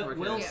Will's. That's Will, Marquette.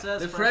 Will Yeah.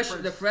 says the Fresh the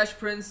Prince. Fresh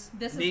Prince.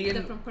 This is a Negan.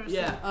 different person.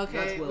 Yeah. Okay.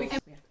 That's Will. We can.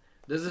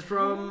 This is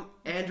from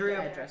Andrea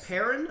Address.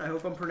 Perrin. I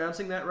hope I'm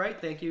pronouncing that right.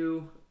 Thank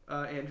you,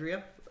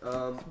 Andrea.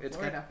 It's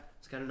Florida.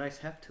 got a nice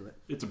heft to it.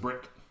 It's a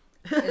brick.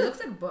 It looks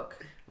like a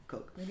book.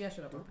 Coke. Maybe I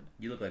should have opened.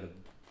 You look like a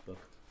book.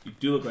 You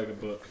do look like a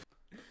book.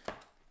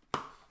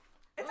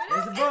 It's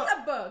a book.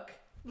 a book.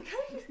 Look how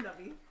he's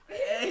nubby.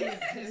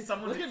 Hey,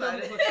 someone's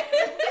excited.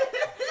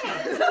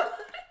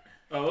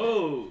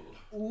 Oh.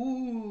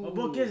 Ooh. What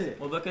book is it?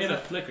 What book is In a it?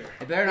 flicker.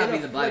 It better not In be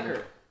a the Bible.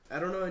 flicker. I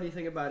don't know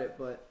anything about it,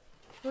 but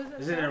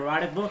Is it an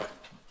erotic book?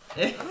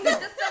 Does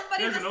somebody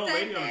There's just an old say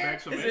lady on the there?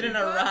 back. So Is maybe. it an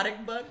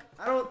erotic book?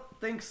 I don't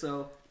think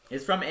so.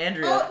 It's from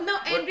Andrea. Oh no,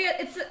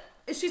 Andrea!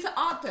 She's an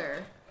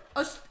author.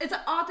 Oh, it's an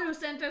author who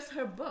sent us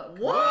her book.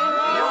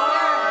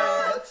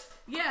 What?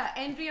 Yeah,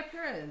 Andrea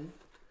Perrin.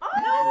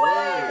 No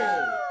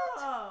way.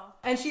 Oh.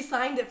 And she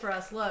signed it for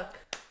us. Look.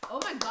 Oh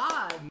my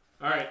god.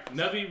 All right,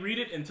 Navi, read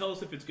it and tell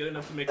us if it's good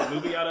enough to make a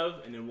movie out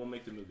of, and then we'll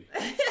make the movie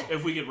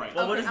if we get right.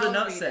 Well, what does the I'll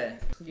note read say?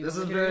 This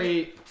is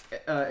very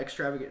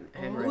extravagant Oh,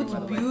 handwriting. it's by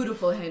the way.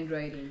 beautiful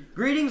handwriting.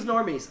 Greetings,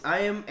 Normies. I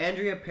am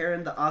Andrea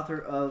Perrin, the author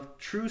of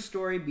True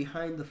Story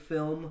Behind the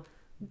Film,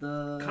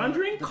 The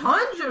Conjuring? The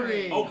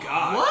Conjuring. Oh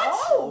God!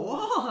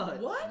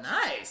 What? What?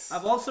 Nice.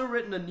 I've also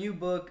written a new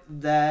book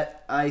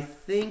that I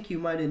think you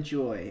might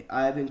enjoy.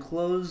 I've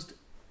enclosed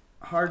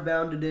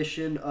hardbound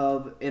edition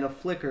of In a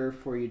Flicker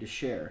for you to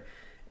share.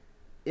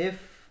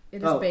 If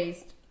It is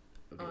based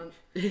on.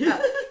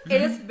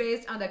 It is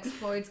based on the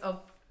exploits of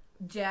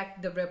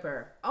Jack the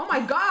Ripper. Oh my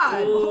God!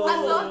 I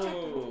love Jack.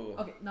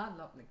 Okay, not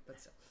love, but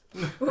still.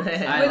 With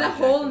a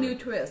whole new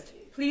twist.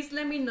 Please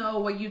let me know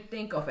what you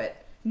think of it.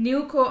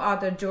 New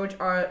co-author George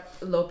R.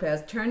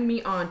 Lopez turned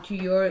me on to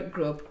your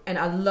group, and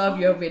I love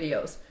your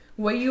videos.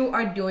 What you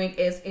are doing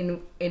is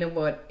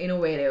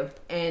innovative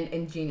and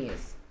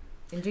ingenious.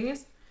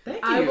 Ingenious?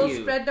 Thank I you. will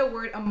spread the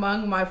word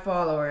among my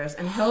followers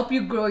and help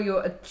you grow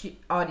your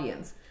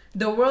audience.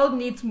 The world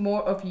needs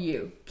more of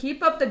you.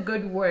 Keep up the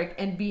good work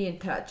and be in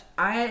touch.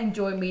 I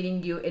enjoy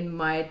meeting you in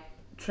my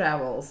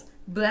travels.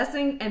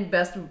 Blessing and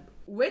best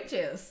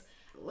witches.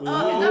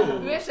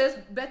 Not wishes,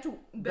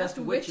 best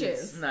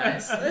witches.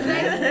 Nice.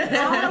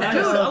 Thanks.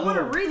 Dude, I want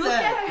to read Look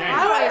that. at her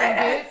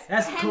handwriting, dude.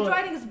 That's cool.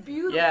 Handwriting is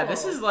beautiful. Yeah,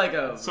 this is like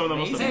a Some of the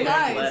most amazing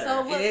amazing Guys,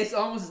 so what, It's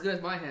almost as good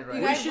as my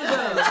handwriting. you guys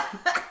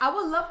I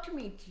would love to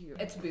meet you.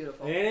 It's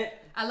beautiful. Ain't it?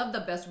 I love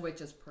the best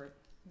witches part.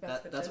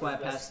 That's why I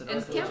passed it on.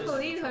 And can't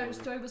believe her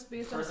story was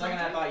based For on a second,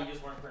 I something. thought you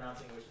just weren't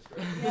pronouncing wishes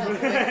correctly.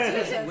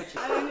 Yes,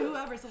 I mean,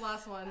 whoever's the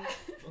last one.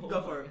 Go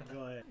for it.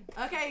 Go ahead.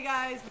 Okay,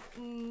 guys. I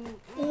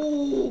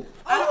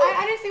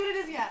didn't see what it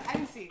is yet. I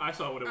didn't see. I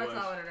saw what it was. That's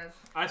not what it is.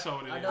 I saw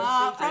what it is.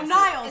 From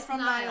Niles. It's From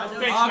Niles. Niles.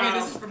 Thanks, Okay, Niles.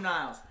 this is from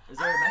Niles. Is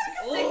there a message?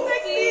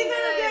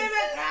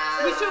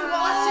 We should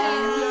watch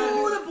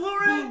it. the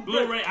Blu-ray.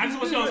 Blu-ray. I just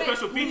want to know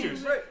special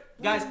features.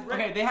 Guys,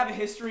 okay, they have a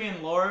history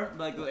and lore,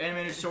 like the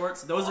animated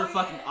shorts. Those are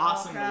fucking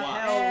awesome to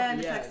watch.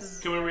 And Yes. Texas.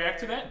 Can we react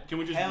to that? Can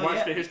we just Hell watch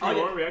yeah. the history Oh,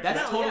 lore yeah. and react to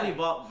That's that? totally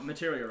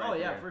material right Oh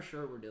yeah, there. for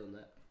sure we're doing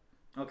that.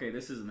 Okay,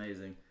 this is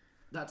amazing.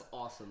 That's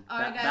awesome.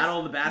 Alright, guys. That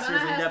old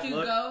bastard's Rana has in-depth to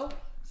look. go,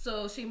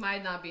 so she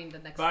might not be in the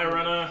next Bye, video.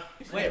 Rana.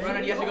 Wait, Rana,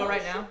 do you have to go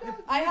right now?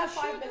 I have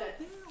 5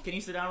 minutes. Can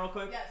you sit down real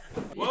quick? Yes.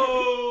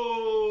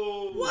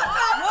 Whoa! What the?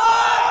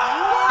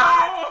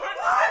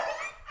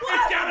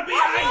 It's gotta be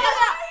ice!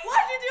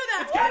 Why'd you do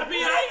that? It's gotta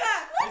be ice!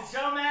 It's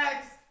Joe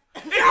Max.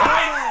 It's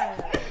ice!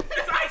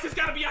 It's ice! It's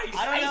gotta be ice!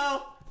 I don't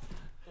know.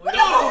 What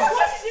did you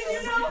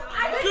know? I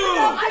didn't Dude.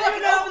 know. I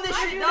didn't know. I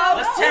didn't know.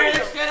 Let's tear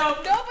this shit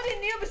up. Nobody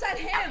knew beside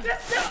him.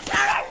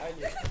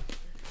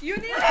 You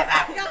knew it.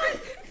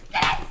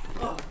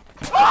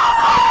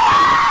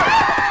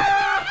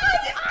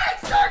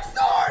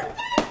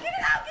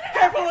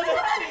 Careful with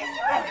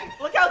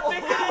it. Look how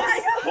thick it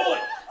is. Pull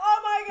it! Oh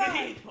my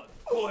god.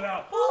 Pull it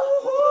out.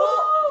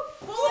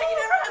 Like you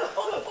never had to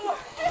pull before.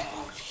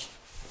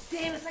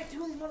 Damn, it's like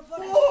two of these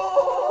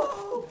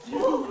motherfuckers.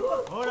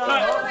 Hold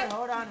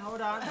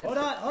on.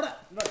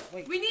 Look,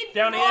 wait. We need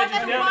Down the more edges,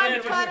 than down the one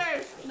edges.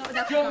 cutters. No,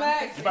 that's Joe not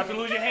Max. You're about to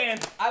lose your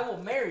hand. I will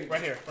marry you.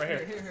 Right here, right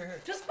here.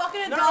 Here. Just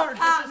fucking No, adopt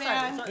just Pat, this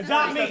side, man. this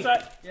Adopt me.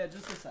 That's Yeah,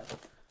 just this side.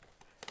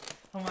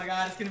 Oh my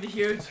god, it's gonna be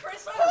huge.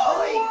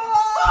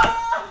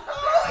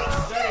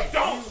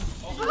 Don't!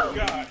 Oh,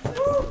 God.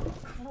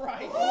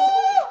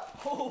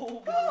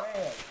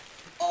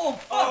 Oh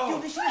fuck,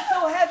 dude, this shit is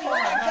so heavy. Oh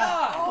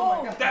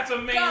my god. That's a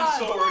man's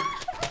sword.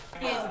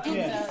 Dude,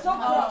 he's so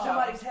close to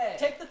somebody's head.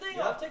 Take the thing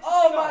off. Take the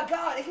Oh thing my off.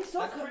 god, he's so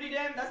That's close. pretty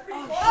damn. That's pretty.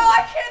 Oh,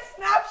 I can't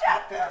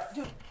Snapchat this.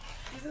 Dude,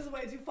 this is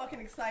way too fucking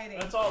exciting.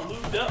 That's all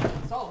lubed up.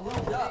 It's all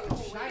lubed up.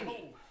 It's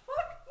shiny.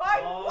 My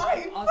Oh,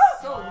 wife. I'm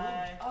so my.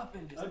 lubed up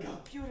and just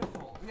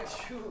beautiful. Dude,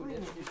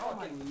 it's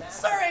fucking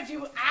massive. Surrey,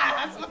 you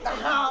ass. What the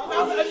hell?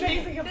 That was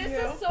amazing of you.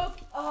 This is so.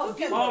 Oh,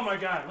 Look at Oh my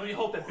God. Let me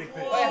hold that big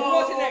thing. Wait, who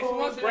wants it next? Who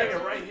wants it Right next?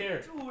 here, right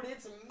here. Dude,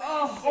 it's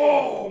massive.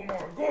 Oh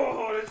my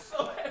God, it's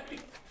so heavy.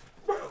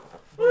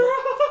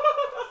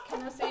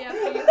 Can I say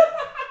after you?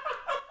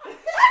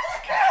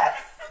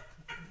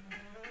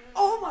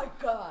 Oh my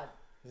god.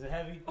 Is it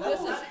heavy? This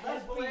is.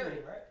 That's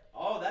Valerian, right?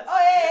 Oh, that's. Oh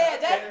yeah,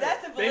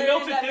 that's the They Valerian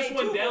melted that this made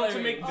one two down to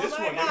Valerians. make this Oh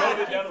my one. They God.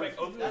 melted it down to make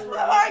Oh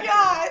my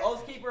god.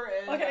 Oathkeeper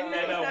and. Okay, you And,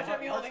 can Snapchat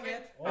me holding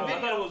it. I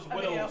thought it was A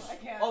video. widows. I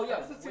can't. Oh, yeah.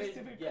 This is too Wait,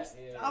 stupid. yeah,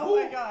 yeah. Oh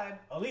my god.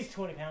 At least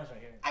 20 pounds right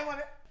here. I want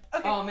it.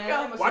 Okay, Oh man, I go.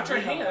 almost Watch your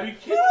agreed on hand. Are that. you Oh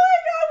kidding? my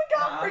god, we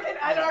got freaking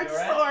Edard's You're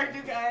right. sword,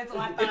 you guys.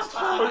 What the It's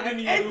fuck? taller than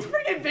you. It's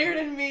freaking bigger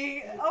than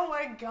me. Oh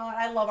my god,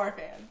 I love our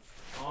fans.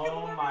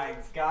 Oh my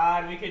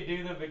god, we could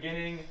do the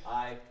beginning.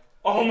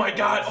 Oh my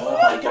God. Oh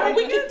my God.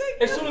 We can.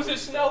 As soon as it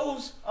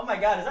snows. Oh my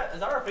god, is that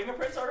our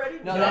fingerprints already?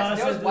 No,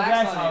 that's, there was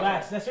wax on it.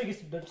 Wax. That's what you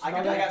can. I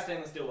got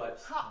stainless steel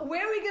wipes.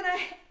 Where are we gonna?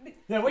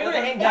 Yeah, we're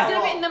gonna hang It's down.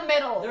 gonna be in the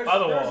middle. There's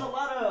Other a wall.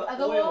 lot of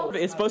Other wall?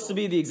 It's supposed to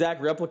be the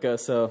exact replica,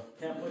 so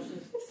Can't push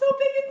this. It's so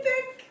big and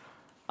thick.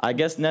 I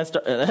guess next.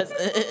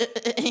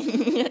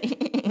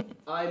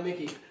 I,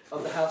 Mickey,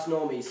 of the House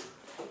Normies,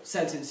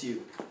 sentence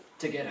you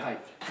to get hyped.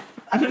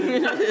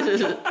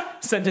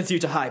 Sentence you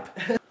to hype.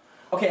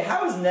 Okay,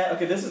 how is Ned?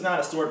 Okay, this is not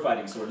a sword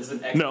fighting sword. This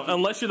is an No,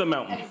 unless you're the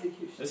mountain.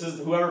 This is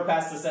whoever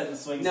passed the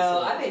sentence swings.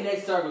 No, the sword. I think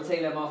Ned Stark will take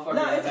that motherfucker.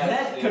 No, in the it's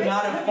back. Ned could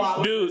not have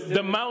fought. Dude,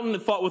 the mountain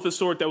fought with a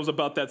sword that was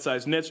about that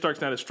size. Ned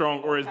Stark's not as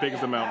strong or as big as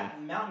the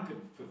mountain. Mountain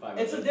could fight.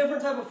 It's a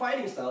different type of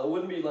fighting style. It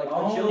wouldn't be like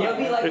Oh, agility. It would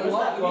be like It- the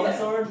long Form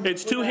sword.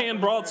 It's two-hand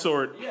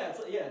broadsword. Yeah,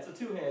 it's a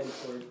two-hand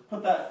sword.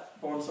 Put that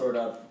form sword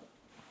up.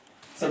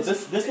 So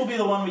this will be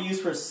the one we use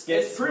for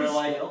skits. It's pretty where,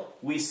 like, stale.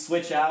 we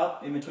switch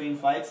out in between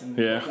fights and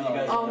Yeah. you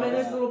guys Oh man, go.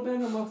 there's a little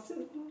bit of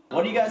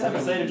What do you guys have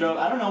to say to Joe?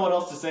 I don't know what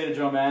else to say to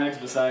Joe Maddox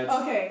besides.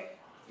 Okay.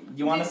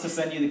 You want us to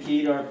send you the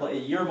key to our play?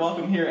 You're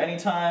welcome here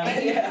anytime.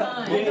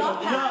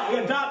 Adopt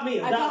Pat. Adopt me.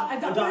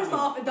 Adopt First me.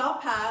 off,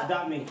 adopt Pat.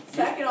 Adopt me.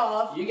 Second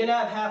off, You can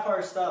have half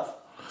our stuff.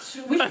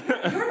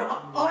 you're an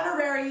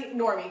honorary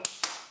normie.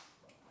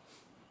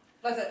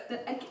 That's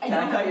it. Can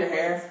I cut your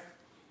hair?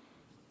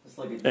 Just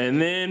like a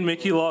And then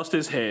Mickey lost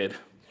his head.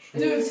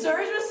 Dude,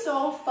 Surge was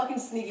so fucking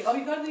sneaky. Oh,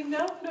 you gotta leave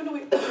now? No,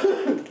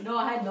 wait. No,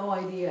 I had no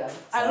idea.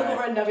 I look Sorry.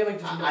 over at Nebby like,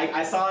 did you know?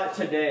 I saw it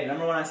today.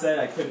 Remember when I said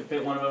I couldn't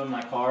fit one of them in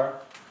my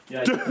car?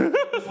 Yeah,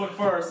 this one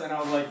first, and I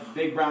was like,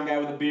 big brown guy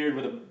with a beard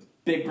with a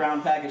big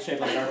brown package shaped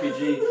like an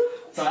RPG.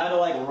 So I had to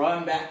like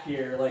run back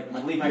here, like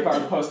leave my car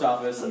at the post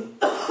office, and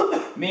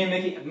me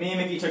and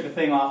Mickey took the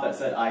thing off that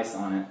said ice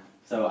on it.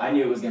 So I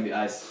knew it was gonna be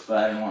ice, but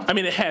I didn't want it. I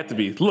mean, it had to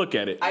be. Look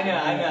at it. I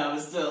know,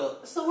 but still.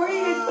 So where are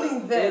you guys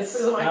putting this?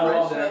 Is my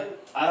How question.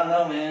 I don't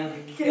know,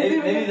 man. Can't do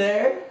Maybe it.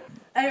 there.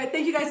 Anyway,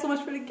 thank you guys so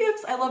much for the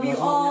gifts. I love you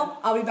all.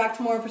 I'll be back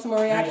tomorrow for some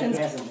more reactions.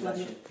 Love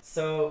you.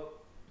 So,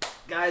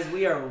 guys,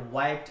 we are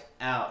wiped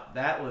out.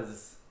 That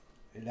was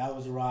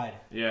a ride.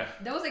 Yeah.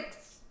 That was like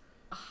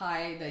a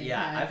high that you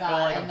Yeah, had I feel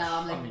like and now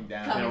I'm coming like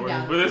down. coming Yeah,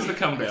 down. well, this is the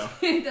come down.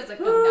 That's a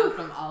come down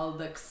from all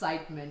the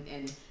excitement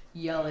and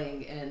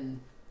yelling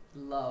and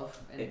love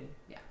and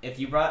yeah. If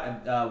you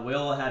brought,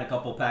 Will had a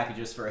couple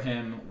packages for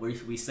him.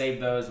 We saved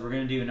those. We're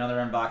gonna do another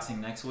unboxing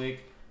next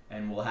week,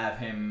 and we'll have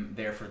him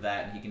there for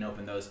that, and he can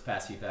open those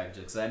past few packages.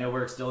 Because I know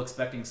we're still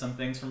expecting some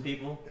things from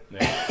people.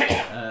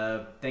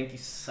 Yeah. Thank you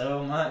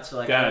so much.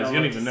 Like, I Guys, you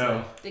don't even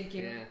know. Thank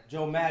you. Yeah.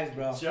 Joe Mags,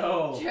 bro.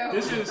 Joe. Joe.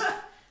 This is What the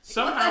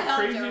somehow hell,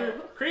 crazier.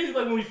 Joe? Crazy,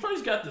 like when we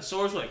first got the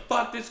swords, we're like,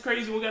 fuck, this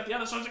crazy. We got the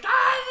other swords, like,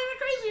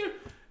 it's even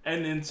crazier.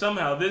 And then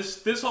somehow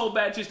this whole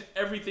batch, just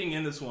everything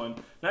in this one,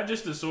 not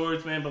just the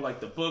swords, man, but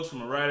like the books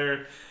from a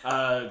writer, the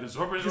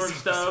Zorpers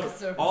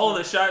stuff, all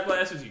the shot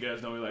glasses. You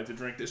guys know we like to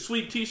drink. This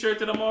sweet T-shirt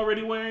that I'm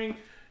already wearing.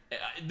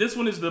 This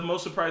one is the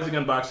most surprising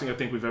unboxing I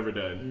think we've ever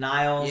done.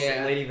 Niles,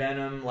 Yeah. Lady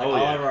Venom, like Oh, all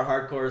yeah. of our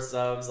hardcore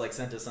subs, like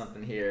sent us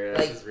something here.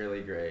 This Like- is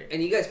really great.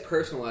 And you guys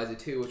personalized it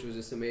too, which was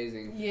just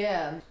amazing.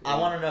 Yeah. I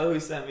want to know who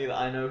sent me the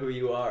 "I know who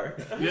you are."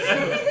 Yeah.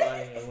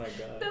 Oh my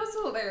That god. was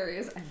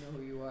hilarious. I know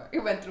who you are.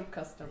 It went through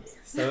customs.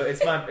 So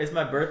it's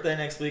my birthday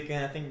next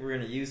weekend. I think we're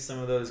gonna use some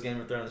of those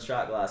Game of Thrones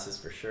shot glasses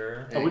for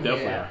sure. Oh, we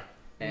definitely Yeah. are.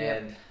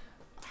 And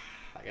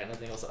I got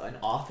nothing else. An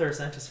author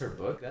sent us her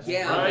book. That's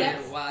Yeah, Right.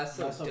 man. Wow, that's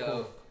so That's so dope.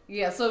 cool.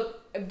 Yeah, so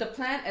the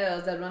plan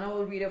is that Rana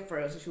will read it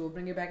first, so she will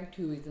bring it back in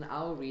 2 weeks, and I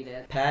will read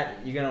it. Pat,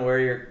 you gonna wear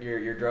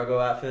your Drogo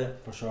outfit?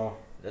 For sure.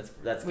 That's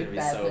gonna With be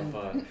so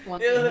Badman. fun.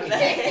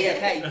 Yeah,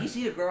 Pat, you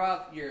see to grow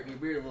out your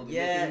beard a little bit.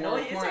 Yeah, Make it no, more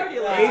it's corny. already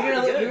You're like- gonna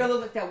look, good. you're gonna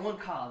look like that one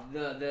Khal,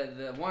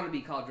 the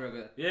wannabe Khal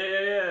Drogo.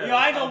 Yeah. Yo,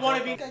 I don't want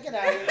to be. Get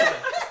out of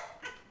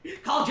here.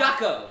 Khal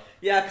Jocko.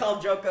 Yeah, call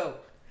Joko.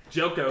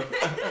 Joko.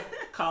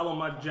 Call him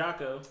my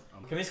Jocko.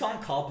 Can we just call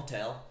him Kal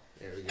Patel?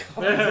 There we go.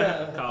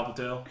 Kyle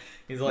Patel.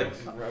 He's like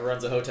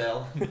runs a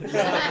hotel.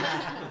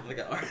 Like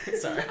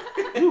sorry.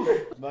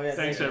 But yeah,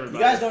 Thanks, you. everybody. You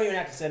guys don't even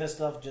have to send us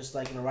stuff. Just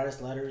like write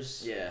us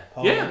letters. Yeah.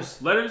 Poems.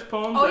 Yeah, letters,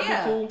 poems, Oh, that'd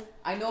yeah. be cool.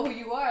 I know who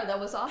you are. That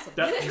was awesome.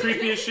 That's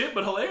creepy as shit,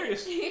 but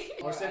hilarious.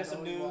 Or send us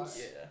some nudes.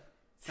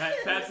 Yeah.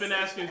 Pat's been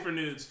asking for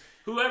nudes.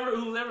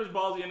 Whoever's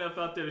ballsy enough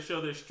out there to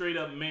show their straight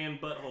up man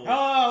butthole,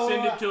 Oh,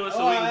 send it to us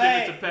so we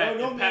can give it to Pat,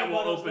 No and Pat man will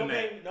buttons, open no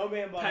that. Man, no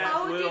man buttons. Pat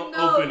How would will you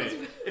know? open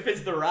it. If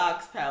it's the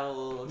rocks,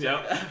 Powell.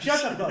 Yep.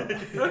 Shut the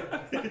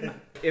fuck.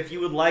 If you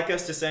would like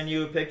us to send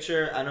you a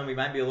picture, I know we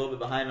might be a little bit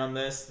behind on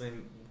this,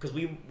 because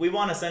we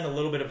want to send a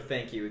little bit of a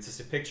thank you. It's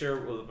just a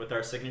picture with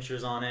our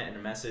signatures on it and a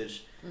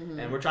message,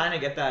 and we're trying to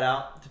get that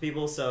out to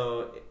people.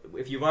 So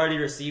if you've already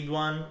received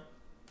one,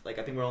 like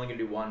I think we're only gonna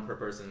do one per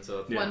person. So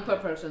if, One per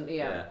person,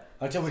 yeah.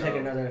 Until we So, take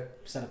another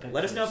set of pictures.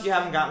 let us know if you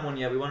haven't gotten one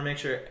yet. We want to make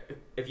sure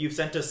if you've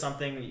sent us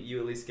something, you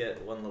at least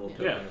get one little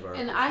token Yeah. of our.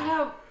 And I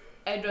have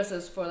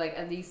addresses for like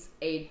at least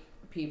 8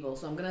 people,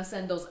 so I'm gonna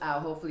send those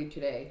out hopefully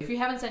today. If you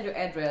haven't sent your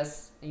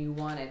address and you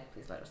want it,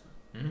 please let us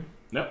know.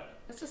 Nope.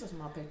 It's just a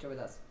small picture with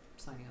us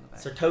signing on the back.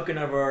 It's a token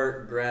of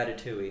our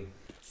gratitude.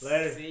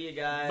 Later. See you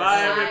guys. Bye,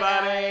 Bye,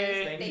 everybody.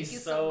 guys. Thank you you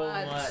so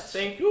much.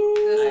 Thank you.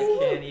 This I is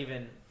can't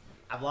even.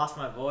 I've lost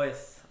my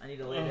voice. I need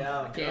to lay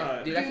down.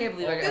 Can't, dude, I can't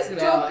believe I got This to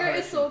Joker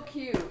is so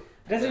cute.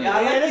 Doesn't, Yeah,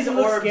 I like it these doesn't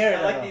look orbs. scary.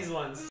 I like though. these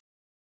ones.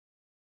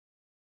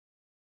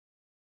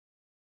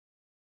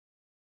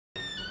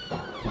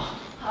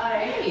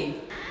 Hi. Hey.